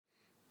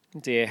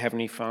Dear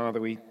Heavenly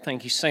Father, we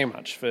thank you so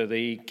much for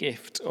the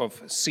gift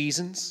of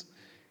seasons.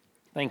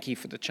 Thank you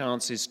for the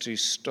chances to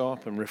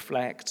stop and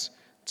reflect,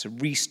 to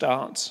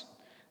restart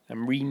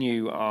and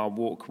renew our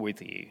walk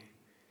with you.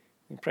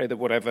 We pray that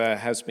whatever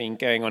has been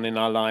going on in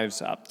our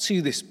lives up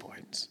to this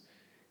point,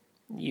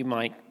 you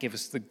might give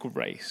us the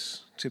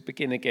grace to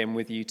begin again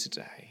with you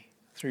today,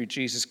 through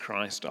Jesus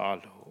Christ our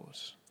Lord.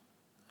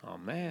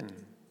 Amen.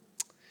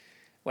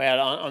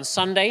 Well, on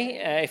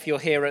Sunday, if you're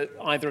here at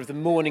either of the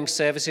morning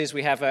services,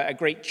 we have a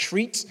great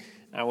treat.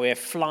 We're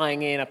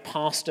flying in a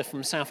pastor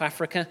from South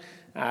Africa,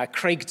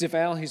 Craig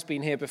DeVale, who's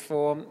been here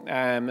before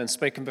and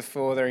spoken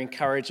before. They're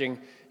encouraging.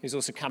 Who's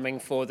also coming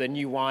for the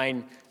New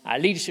Wine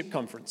Leadership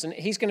Conference. And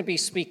he's going to be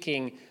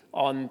speaking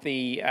on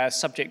the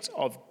subject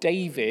of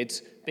David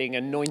being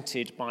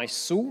anointed by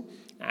Saul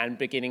and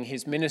beginning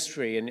his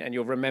ministry. And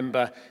you'll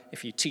remember,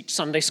 if you teach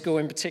Sunday school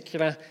in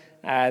particular,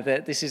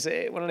 that this is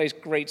one of those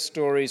great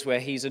stories where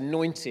he's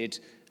anointed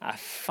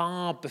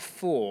far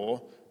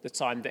before the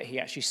time that he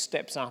actually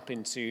steps up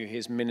into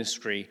his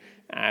ministry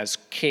as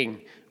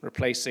king,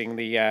 replacing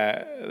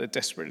the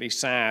desperately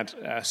sad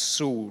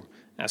Saul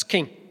as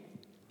king.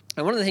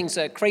 And one of the things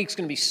that Craig's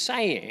going to be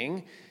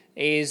saying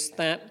is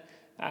that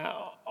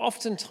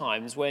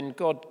oftentimes when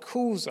God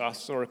calls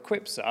us or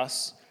equips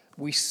us,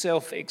 we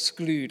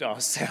self-exclude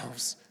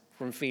ourselves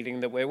from feeling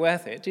that we're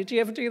worth it. Did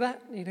you ever do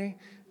that?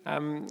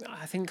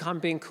 I think I'm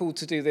being called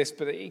to do this,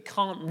 but it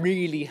can't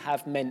really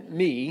have meant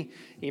me.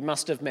 It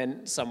must have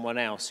meant someone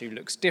else who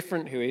looks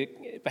different, who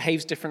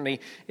behaves differently,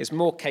 is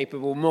more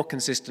capable, more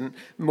consistent,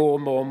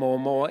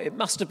 more. It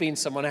must have been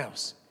someone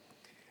else.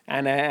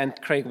 And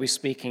Craig will be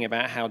speaking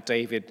about how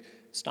David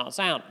starts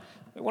out.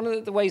 One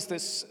of the ways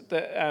that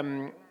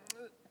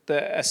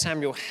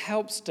Samuel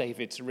helps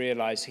David to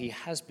realize he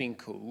has been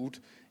called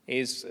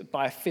is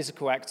by a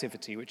physical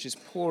activity, which is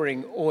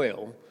pouring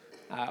oil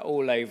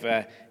all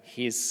over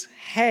his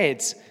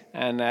head.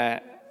 And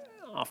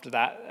after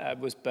that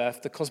was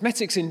birthed the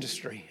cosmetics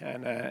industry.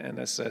 And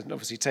that's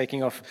obviously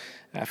taking off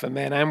for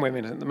men and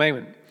women at the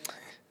moment,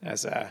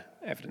 as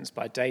evidenced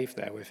by Dave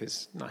there with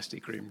his nicely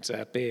groomed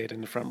beard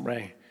in the front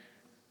row.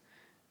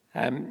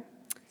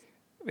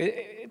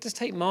 It does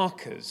take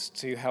markers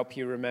to help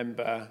you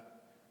remember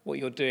what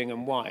you're doing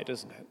and why,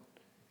 doesn't it?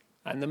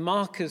 And the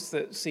markers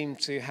that seem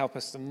to help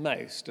us the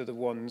most are the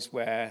ones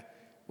where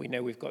we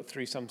know we've got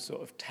through some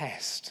sort of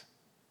test.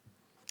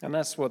 And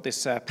that's what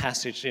this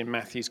passage in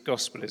Matthew's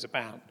Gospel is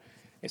about.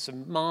 It's a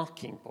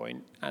marking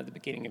point at the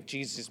beginning of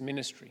Jesus'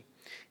 ministry.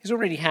 He's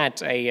already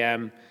had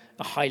a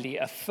highly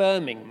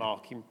affirming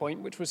marking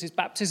point, which was his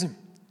baptism.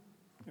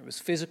 It was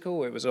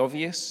physical, it was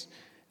obvious,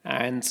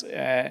 and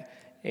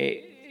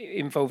it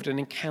involved an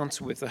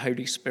encounter with the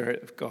Holy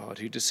Spirit of God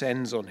who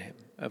descends on him,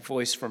 a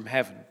voice from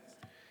heaven.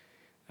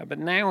 But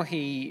now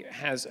he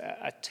has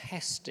a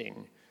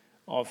testing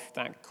of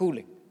that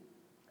calling.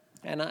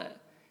 And I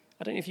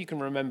don't know if you can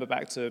remember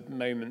back to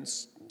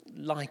moments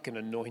like an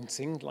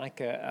anointing, like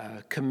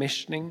a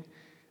commissioning.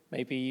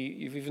 Maybe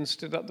you've even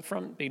stood up the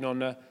front, been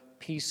on a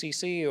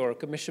PCC or a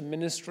commission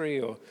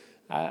ministry, or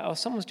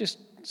someone's just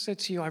said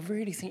to you, I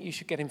really think you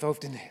should get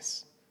involved in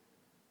this.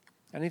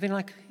 And you've been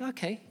like,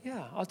 okay,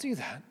 yeah, I'll do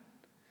that.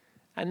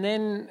 And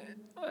then,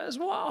 as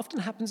what often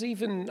happens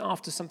even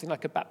after something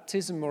like a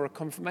baptism or a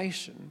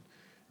confirmation,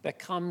 there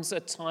comes a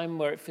time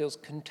where it feels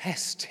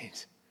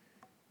contested.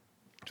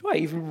 Do I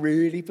even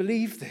really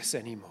believe this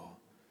anymore?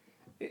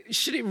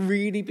 Should it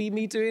really be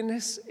me doing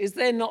this? Is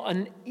there not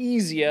an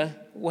easier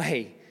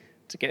way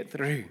to get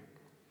through?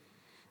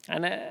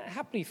 And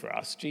happily for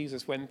us,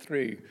 Jesus went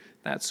through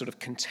that sort of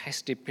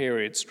contested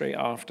period straight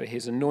after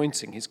his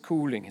anointing, his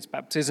calling, his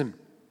baptism.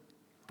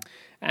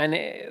 And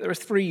there are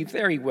 3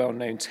 very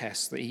well-known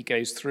tests that he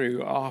goes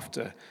through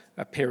after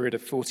a period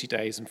of 40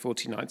 days and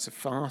 40 nights of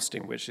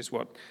fasting, which is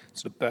what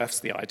sort of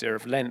births the idea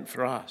of Lent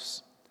for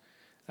us.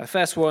 The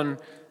first one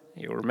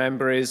you'll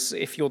remember is,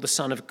 if you're the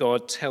Son of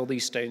God, tell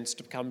these stones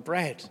to become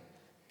bread.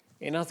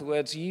 In other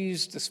words,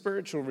 use the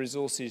spiritual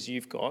resources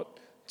you've got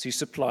to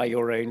supply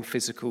your own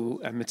physical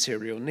and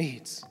material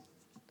needs.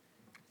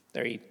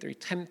 Very, very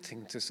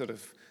tempting to sort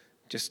of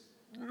just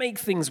make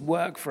things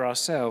work for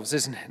ourselves,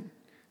 isn't it?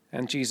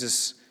 And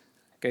Jesus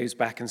goes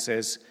back and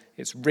says,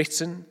 it's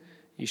written,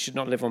 you should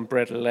not live on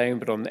bread alone,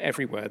 but on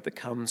every word that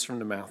comes from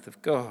the mouth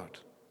of God.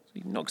 So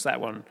he knocks that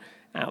one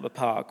out of the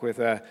park with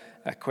a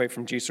quote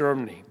from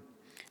Deuteronomy.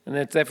 And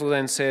the devil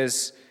then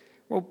says,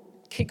 well,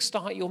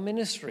 kickstart your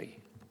ministry.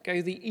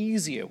 Go the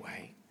easier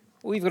way.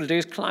 All you've got to do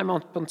is climb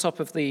up on top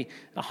of the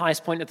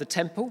highest point of the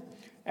temple.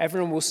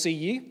 Everyone will see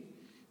you.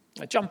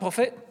 Jump off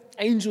it.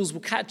 Angels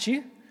will catch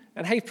you.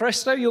 And hey,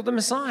 presto, you're the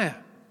Messiah.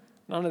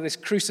 None of this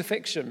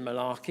crucifixion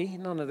malarkey,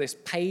 none of this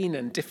pain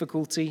and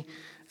difficulty.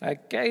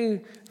 Go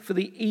for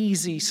the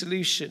easy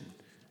solution.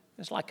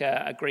 It's like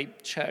a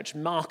great church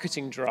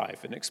marketing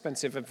drive, an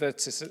expensive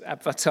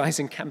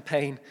advertising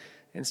campaign,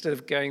 instead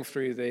of going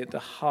through the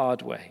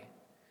hard way.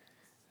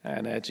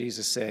 And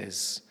Jesus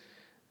says,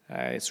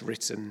 it's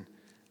written,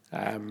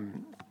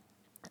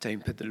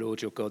 don't put the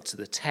Lord your God to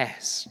the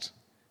test.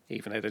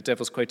 Even though the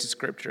devil's quoted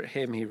scripture at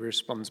him, he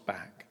responds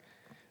back.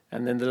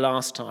 And then the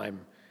last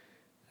time,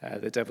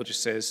 the devil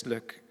just says,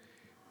 look,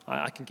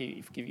 I can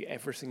give you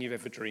everything you've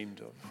ever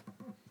dreamed of,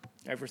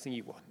 everything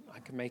you want. I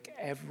can make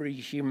every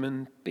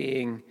human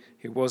being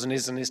who was and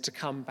is to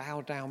come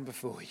bow down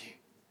before you.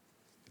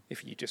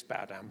 If you just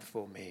bow down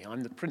before me,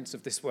 I'm the prince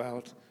of this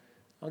world.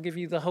 I'll give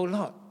you the whole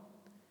lot.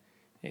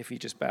 If you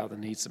just bow the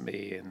knees to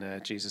me,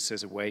 and Jesus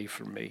says, away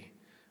from me,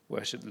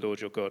 worship the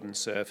Lord your God and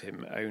serve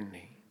him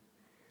only.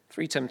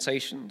 3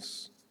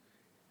 temptations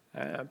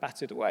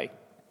battered away.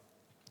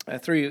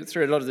 Through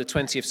a lot of the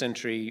 20th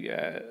century,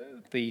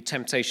 the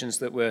temptations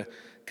that were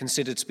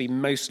considered to be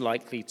most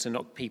likely to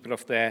knock people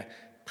off their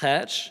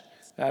perch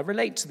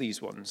relate to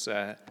these ones.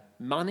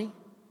 Money,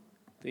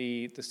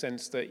 the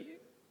sense that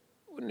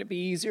wouldn't it be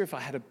easier if I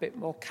had a bit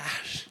more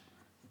cash?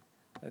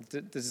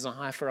 The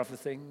desire for other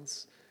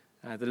things,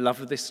 the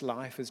love of this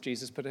life, as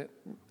Jesus put it.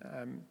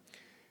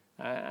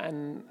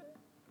 And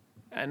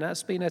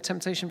that's been a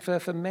temptation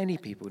for many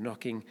people,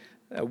 knocking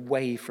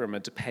away from a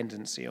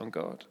dependency on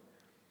God.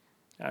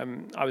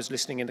 I was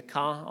listening in the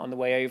car on the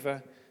way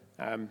over,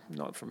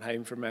 not from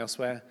home, from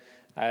elsewhere,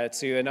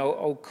 to an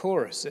old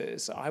chorus.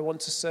 It's, I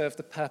want to serve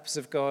the purpose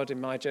of God in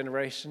my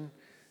generation.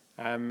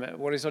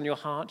 What is on your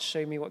heart?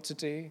 Show me what to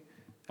do.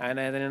 And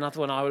then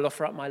another one, I will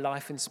offer up my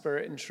life in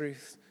spirit and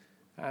truth.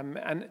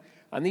 And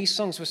these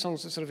songs were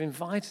songs that sort of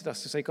invited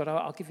us to say, God,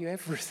 I'll give you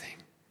everything.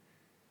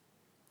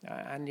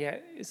 And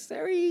yet it's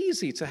very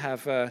easy to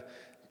have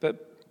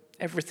but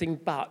everything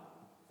but.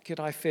 Could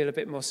I feel a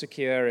bit more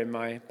secure in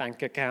my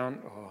bank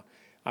account? Or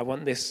I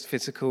want this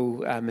physical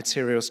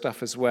material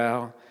stuff as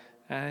well.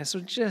 So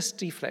it just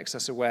deflects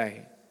us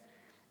away.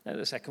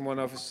 The second one,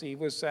 obviously,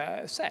 was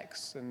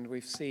sex. And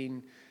we've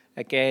seen,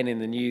 again, in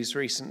the news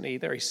recently,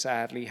 very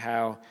sadly,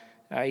 how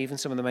even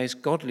some of the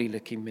most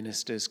godly-looking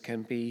ministers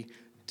can be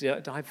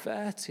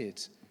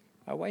diverted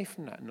away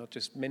from that. Not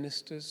just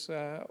ministers,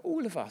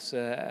 all of us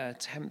are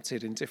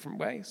tempted in different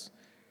ways.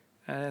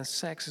 And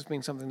sex has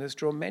been something that's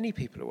drawn many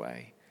people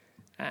away.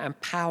 And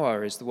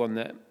power is the one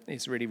that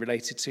is really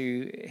related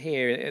to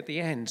here at the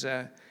end,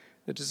 the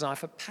desire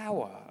for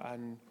power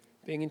and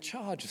being in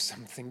charge of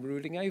something,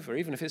 ruling over,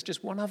 even if it's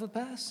just one other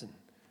person.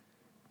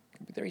 It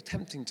can be very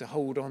tempting to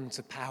hold on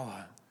to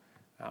power.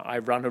 I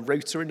run a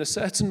rota in a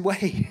certain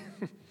way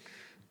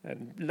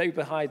and low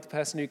behind the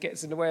person who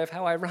gets in the way of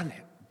how I run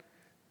it.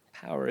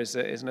 Power is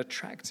an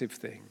attractive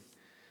thing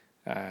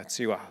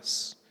to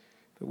us,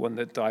 but one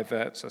that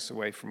diverts us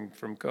away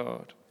from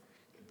God.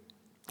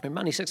 And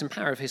money, sex, and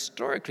power have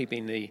historically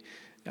been the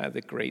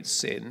great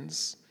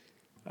sins.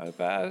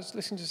 But I was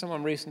listening to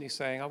someone recently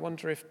saying, I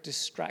wonder if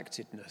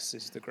distractedness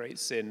is the great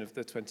sin of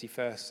the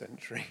 21st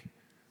century.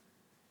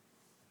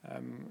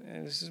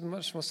 And this is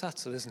much more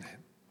subtle, isn't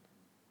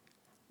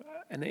it?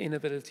 An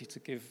inability to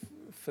give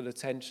full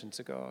attention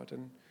to God.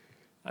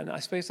 And I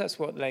suppose that's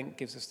what Lent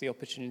gives us the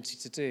opportunity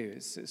to do,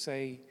 is to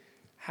say,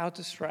 how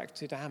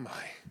distracted am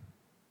I?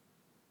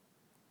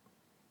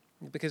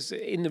 Because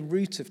in the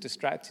root of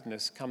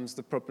distractedness comes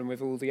the problem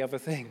with all the other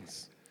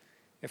things.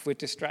 If we're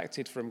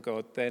distracted from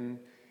God, then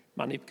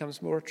money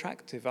becomes more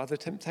attractive, other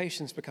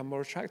temptations become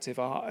more attractive,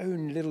 our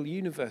own little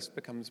universe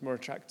becomes more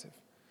attractive.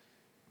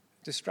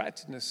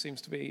 Distractedness seems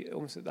to be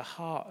almost at the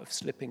heart of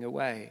slipping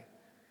away.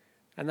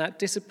 And that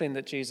discipline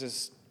that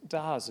Jesus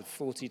does of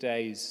 40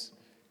 days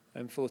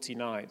and 40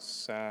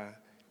 nights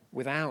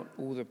without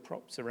all the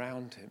props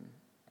around him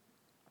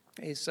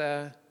is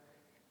an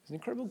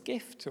incredible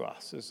gift to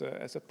us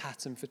as a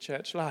pattern for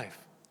church life.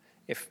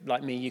 If,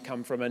 like me, you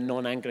come from a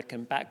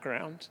non-Anglican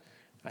background,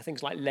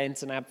 things like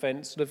Lent and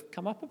Advent sort of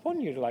come up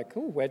upon you, like,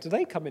 oh, where do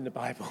they come in the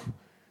Bible?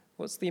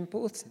 What's the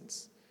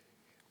importance?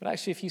 But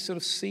actually, if you sort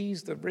of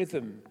seize the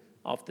rhythm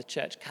of the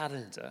church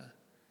calendar,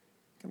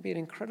 it can be an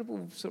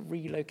incredible sort of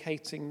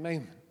relocating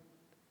moment.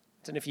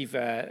 I don't know if you've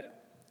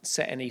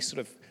set any sort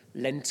of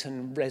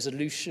Lenten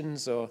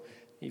resolutions, or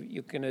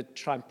you're going to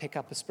try and pick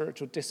up a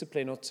spiritual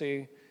discipline or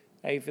two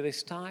over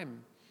this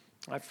time.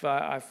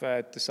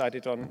 I've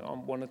decided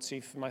on one or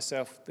two for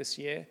myself this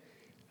year,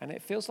 and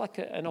it feels like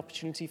an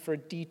opportunity for a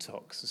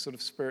detox, a sort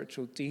of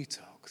spiritual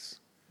detox.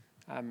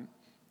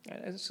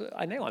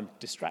 I know I'm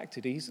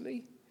distracted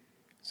easily,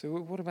 so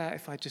what about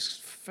if I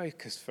just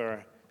focus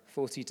for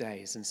 40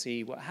 days and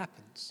see what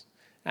happens?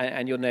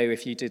 And you'll know,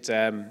 if you did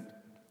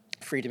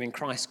Freedom in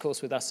Christ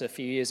course with us a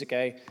few years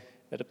ago,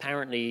 that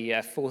apparently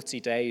 40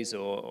 days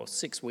or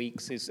 6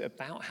 weeks is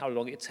about how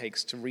long it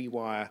takes to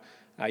rewire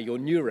your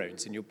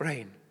neurons in your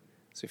brain.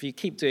 So if you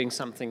keep doing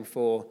something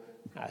for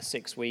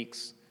 6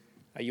 weeks,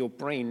 your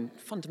brain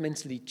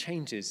fundamentally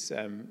changes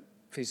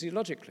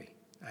physiologically,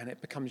 and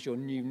it becomes your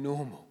new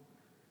normal.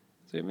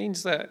 So it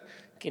means that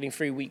getting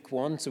through week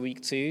 1 to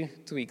week 2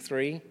 to week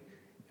 3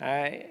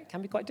 it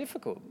can be quite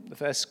difficult. The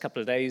first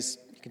couple of days,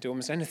 you can do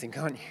almost anything,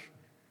 can't you?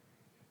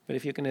 But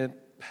if you're going to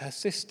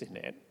persist in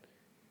it,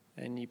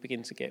 then you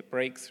begin to get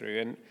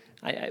breakthrough.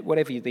 And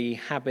whatever the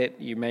habit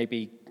you may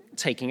be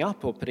taking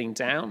up or putting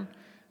down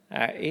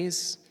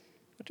is,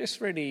 I just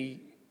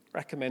really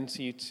recommend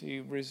to you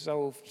to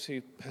resolve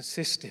to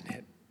persist in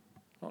it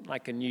not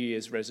like a New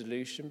Year's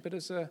resolution, but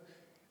as a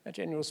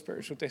general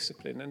spiritual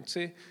discipline. And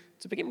to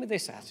begin with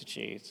this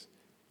attitude,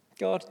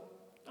 God,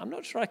 I'm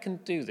not sure I can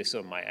do this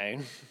on my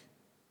own.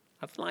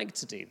 I'd like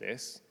to do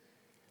this,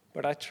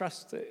 but I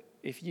trust that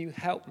if you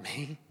help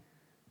me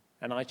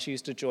and I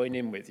choose to join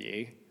in with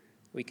you,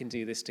 we can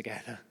do this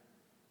together.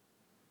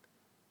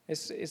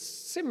 It's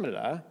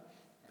similar,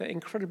 but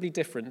incredibly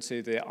different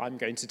to the I'm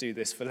going to do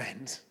this for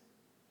Lent.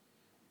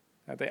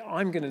 The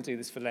I'm going to do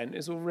this for Lent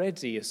is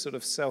already a sort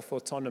of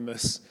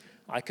self-autonomous,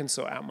 I can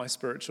sort out my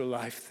spiritual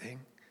life thing.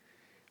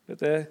 But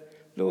the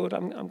Lord, I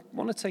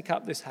want to take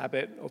up this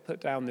habit or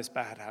put down this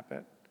bad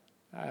habit,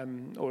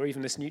 or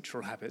even this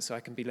neutral habit so I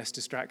can be less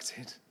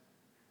distracted.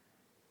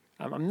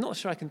 I'm not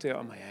sure I can do it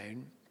on my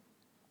own,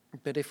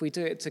 but if we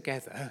do it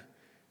together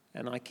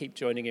and I keep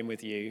joining in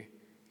with you,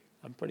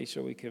 I'm pretty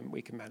sure we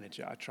can manage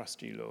it. I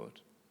trust you, Lord.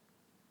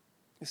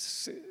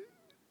 It's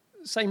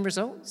same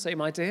result,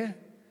 same idea,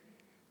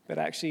 but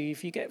actually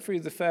if you get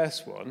through the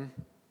first one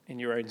in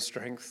your own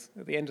strength,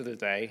 at the end of the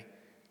day,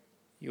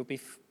 you'll be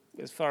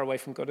as far away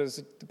from God as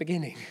at the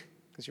beginning,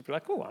 because you'll be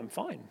like, oh, I'm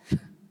fine.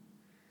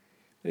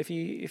 But if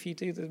you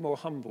do the more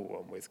humble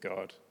one with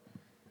God,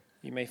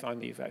 you may find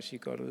that you've actually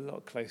got a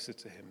lot closer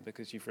to him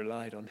because you've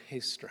relied on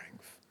his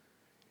strength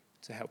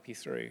to help you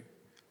through.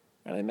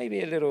 And there may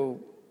be a little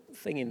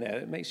thing in there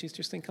that makes you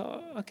just think,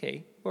 oh,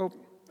 okay, well,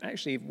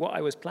 actually, what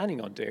I was planning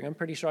on doing, I'm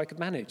pretty sure I could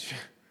manage.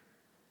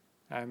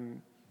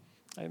 And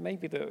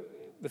maybe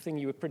the thing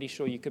you were pretty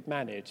sure you could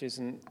manage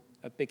isn't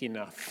a big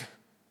enough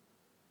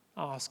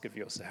ask of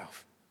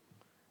yourself.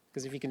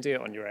 Because if you can do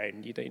it on your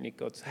own, you don't need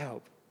God's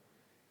help.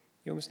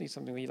 You almost need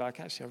something where you're like,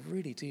 actually, I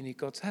really do need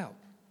God's help.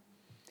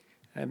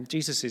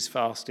 Jesus'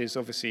 fast is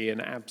obviously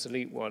an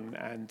absolute one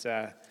and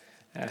a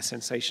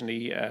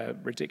sensationally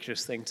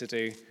ridiculous thing to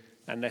do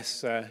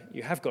unless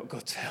you have got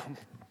God's help.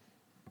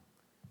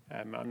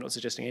 I'm not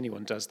suggesting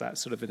anyone does that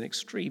sort of an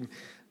extreme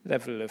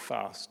level of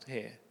fast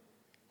here.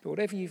 But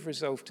whatever you've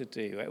resolved to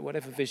do,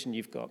 whatever vision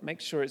you've got,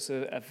 make sure it's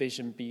a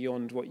vision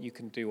beyond what you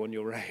can do on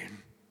your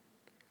own.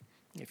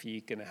 If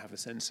you're going to have a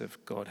sense of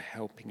God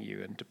helping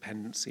you and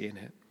dependency in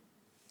it.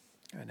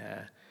 And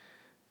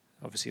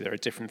obviously there are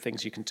different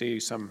things you can do,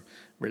 some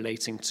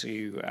relating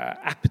to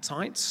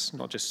appetites,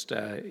 not just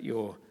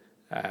your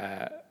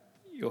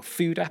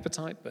food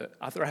appetite, but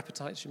other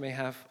appetites you may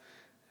have,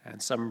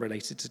 and some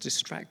related to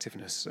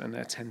distractiveness and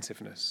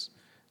attentiveness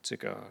to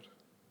God.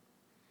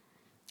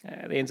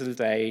 At the end of the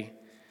day,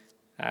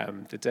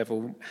 the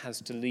devil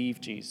has to leave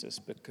Jesus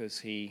because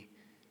he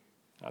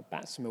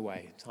bats him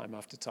away time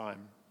after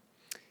time.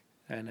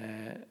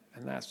 And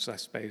that's, I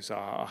suppose,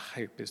 our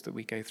hope is that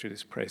we go through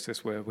this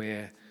process where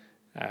we're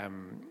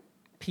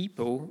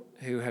people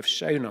who have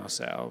shown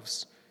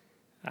ourselves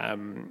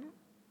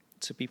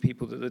to be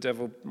people that the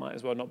devil might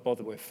as well not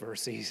bother with for a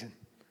season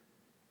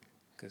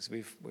because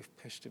we've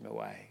pushed him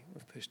away.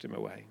 We've pushed him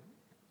away.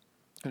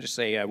 I'll just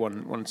say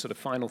one sort of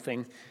final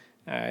thing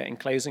in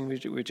closing.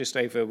 We're just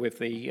over with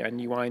the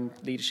New Wine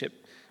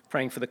leadership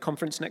praying for the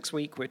conference next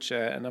week, which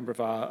a number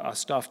of our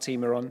staff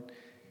team are on.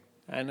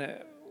 And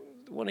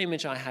one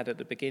image I had at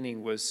the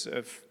beginning was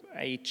of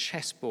a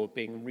chessboard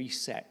being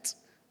reset.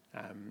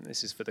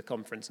 This is for the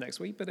conference next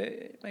week, but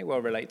it may well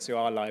relate to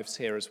our lives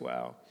here as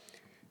well.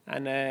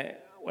 And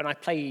when I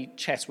play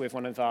chess with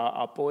one of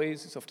our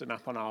boys, it's often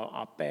up on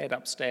our bed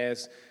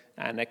upstairs,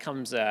 and there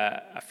comes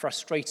a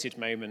frustrated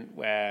moment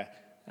where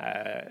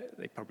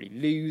they probably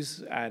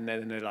lose, and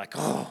then they're like,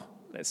 oh,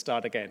 let's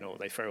start again, or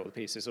they throw all the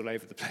pieces all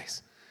over the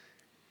place.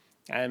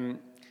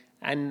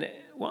 And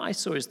what I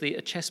saw is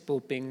a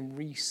chessboard being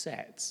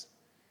reset.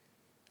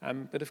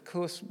 But of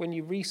course, when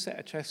you reset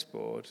a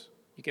chessboard,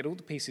 you get all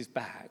the pieces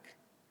back,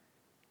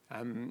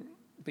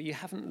 but you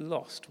haven't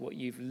lost what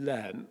you've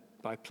learned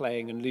by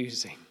playing and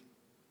losing.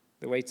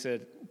 The way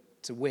to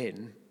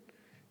win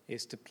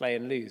is to play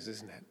and lose,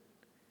 isn't it?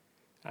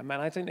 And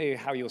I don't know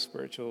how your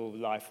spiritual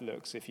life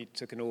looks if you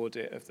took an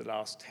audit of the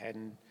last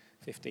 10,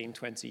 15,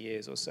 20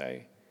 years or so.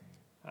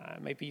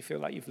 Maybe you feel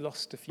like you've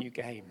lost a few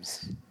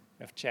games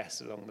of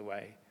chess along the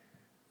way.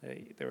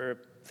 There are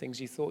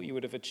things you thought you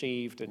would have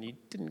achieved and you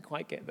didn't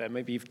quite get there.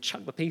 Maybe you've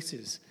chucked the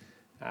pieces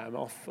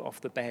off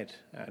the bed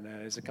and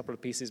there's a couple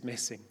of pieces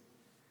missing.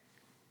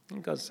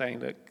 And God's saying,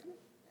 look,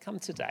 come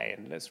today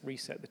and let's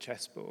reset the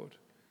chessboard.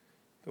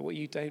 But what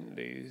you don't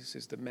lose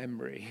is the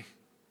memory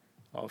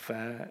of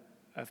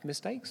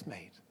mistakes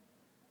made.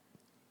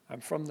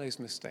 And from those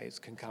mistakes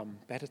can come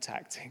better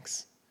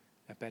tactics,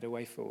 a better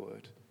way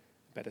forward,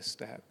 a better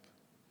step.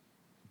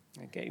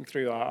 And getting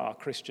through our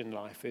Christian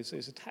life is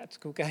a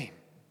tactical game.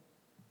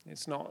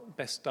 It's not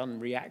best done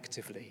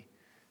reactively.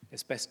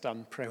 It's best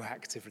done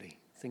proactively,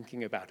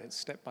 thinking about it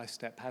step by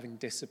step, having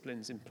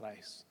disciplines in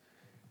place,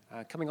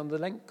 coming on the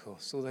Lent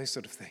course, all those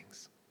sort of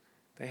things.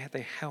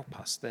 They help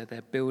us.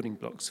 They're building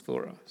blocks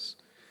for us.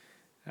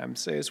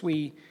 So as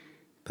we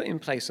put in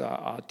place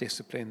our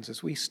disciplines,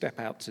 as we step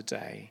out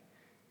today,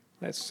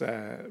 let's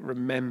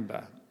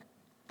remember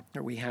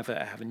that we have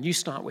a new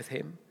start with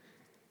him.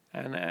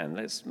 And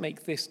let's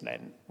make this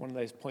Lent one of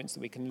those points that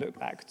we can look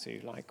back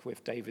to, like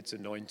with David's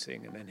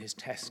anointing and then his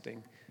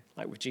testing,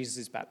 like with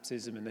Jesus'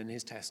 baptism and then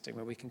his testing,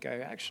 where we can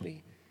go,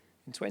 actually,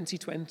 in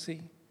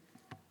 2020,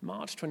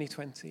 March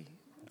 2020,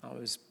 I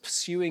was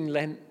pursuing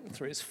Lent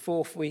through its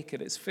 4th week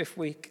and its 5th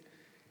week,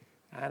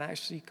 and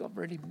actually God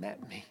really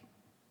met me.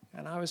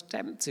 And I was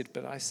tempted,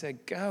 but I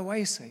said, go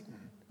away, Satan.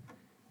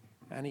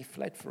 And he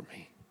fled from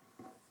me.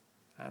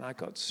 And I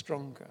got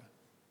stronger.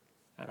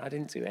 And I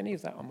didn't do any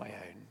of that on my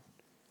own.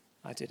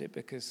 I did it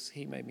because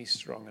he made me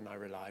strong and I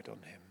relied on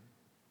him.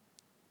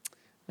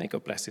 May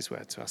God bless his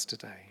word to us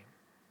today.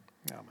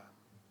 Amen.